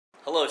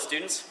Hello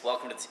students,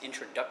 welcome to this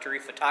introductory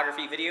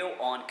photography video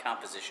on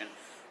composition.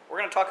 We're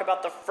going to talk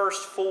about the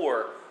first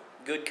 4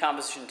 good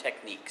composition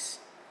techniques.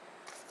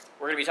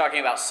 We're going to be talking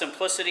about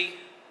simplicity,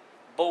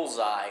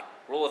 bullseye,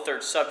 rule of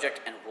third subject,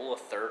 and rule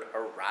of third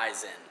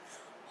horizon.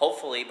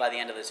 Hopefully by the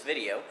end of this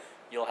video,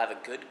 you'll have a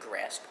good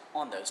grasp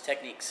on those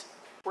techniques.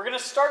 We're going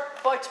to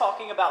start by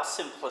talking about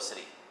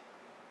simplicity.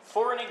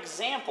 For an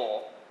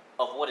example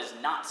of what is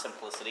not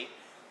simplicity,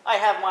 I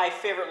have my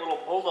favorite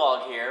little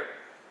bulldog here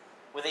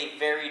with a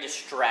very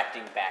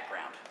distracting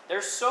background.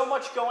 There's so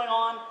much going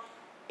on,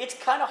 it's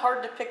kind of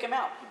hard to pick him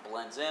out. He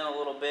blends in a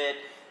little bit,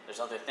 there's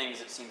other things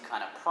that seem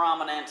kind of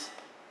prominent.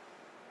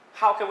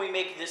 How can we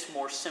make this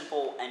more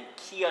simple and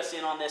key us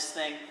in on this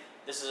thing?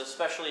 This is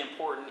especially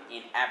important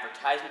in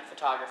advertisement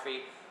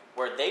photography,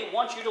 where they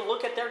want you to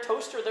look at their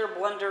toaster, their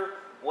blender,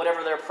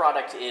 whatever their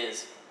product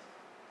is,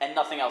 and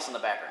nothing else in the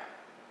background.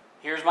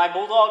 Here's my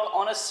bulldog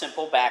on a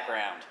simple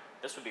background.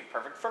 This would be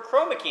perfect for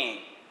chroma keying.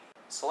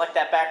 Select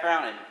that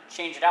background and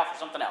change it out for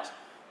something else.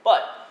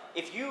 But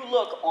if you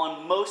look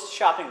on most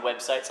shopping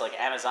websites like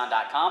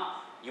Amazon.com,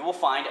 you will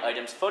find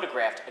items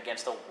photographed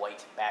against a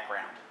white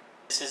background.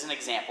 This is an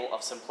example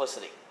of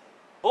simplicity.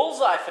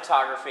 Bullseye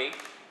photography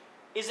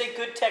is a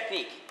good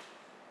technique.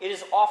 It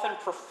is often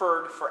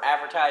preferred for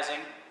advertising.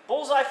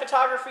 Bullseye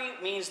photography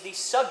means the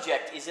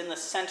subject is in the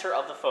center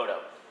of the photo.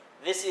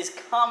 This is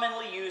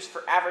commonly used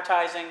for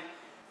advertising.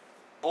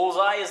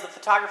 Bullseye is the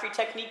photography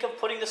technique of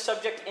putting the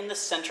subject in the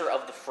center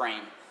of the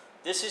frame.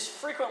 This is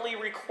frequently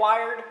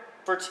required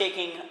for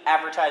taking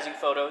advertising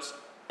photos.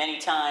 Many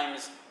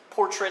times,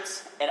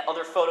 portraits and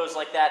other photos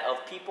like that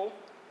of people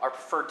are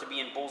preferred to be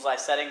in bullseye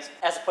settings,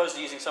 as opposed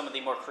to using some of the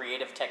more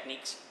creative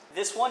techniques.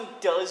 This one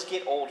does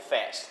get old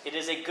fast. It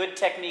is a good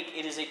technique,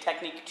 it is a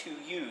technique to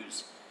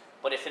use,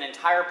 but if an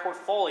entire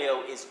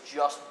portfolio is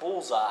just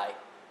bullseye,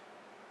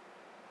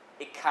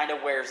 it kind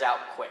of wears out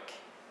quick.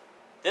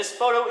 This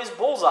photo is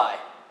bullseye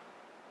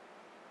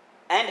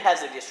and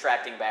has a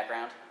distracting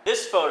background.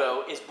 This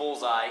photo is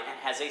bullseye and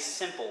has a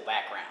simple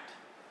background.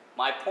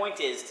 My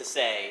point is to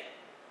say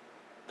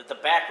that the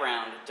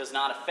background does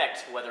not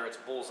affect whether it's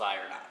bullseye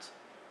or not.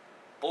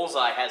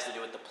 Bullseye has to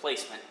do with the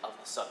placement of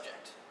the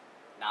subject,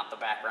 not the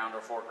background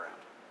or foreground.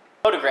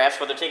 Photographs,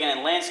 whether taken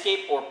in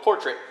landscape or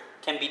portrait,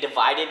 can be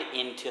divided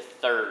into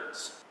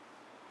thirds.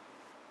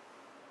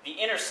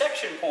 The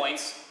intersection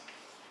points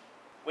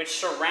which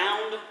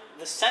surround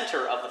the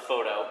center of the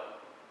photo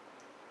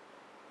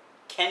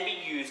can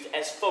be used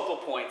as focal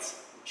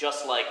points,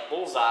 just like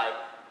bullseye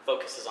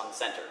focuses on the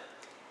center.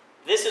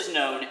 This is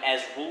known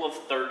as rule of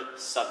third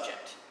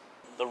subject.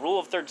 The rule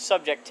of third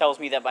subject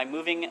tells me that by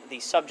moving the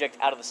subject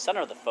out of the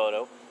center of the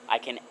photo, I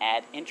can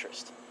add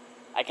interest.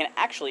 I can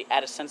actually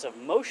add a sense of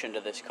motion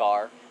to this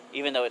car,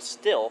 even though it's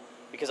still,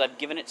 because I've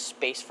given it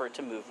space for it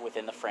to move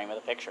within the frame of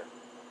the picture.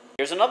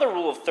 Here's another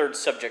rule of third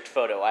subject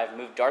photo. I've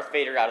moved Darth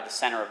Vader out of the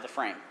center of the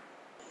frame.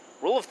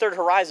 Rule of third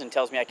horizon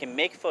tells me I can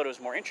make photos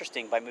more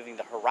interesting by moving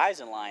the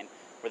horizon line,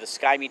 where the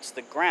sky meets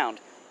the ground,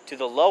 to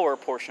the lower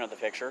portion of the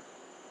picture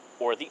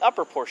or the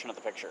upper portion of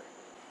the picture.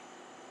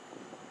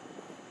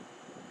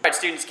 All right,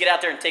 students, get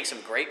out there and take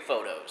some great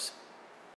photos.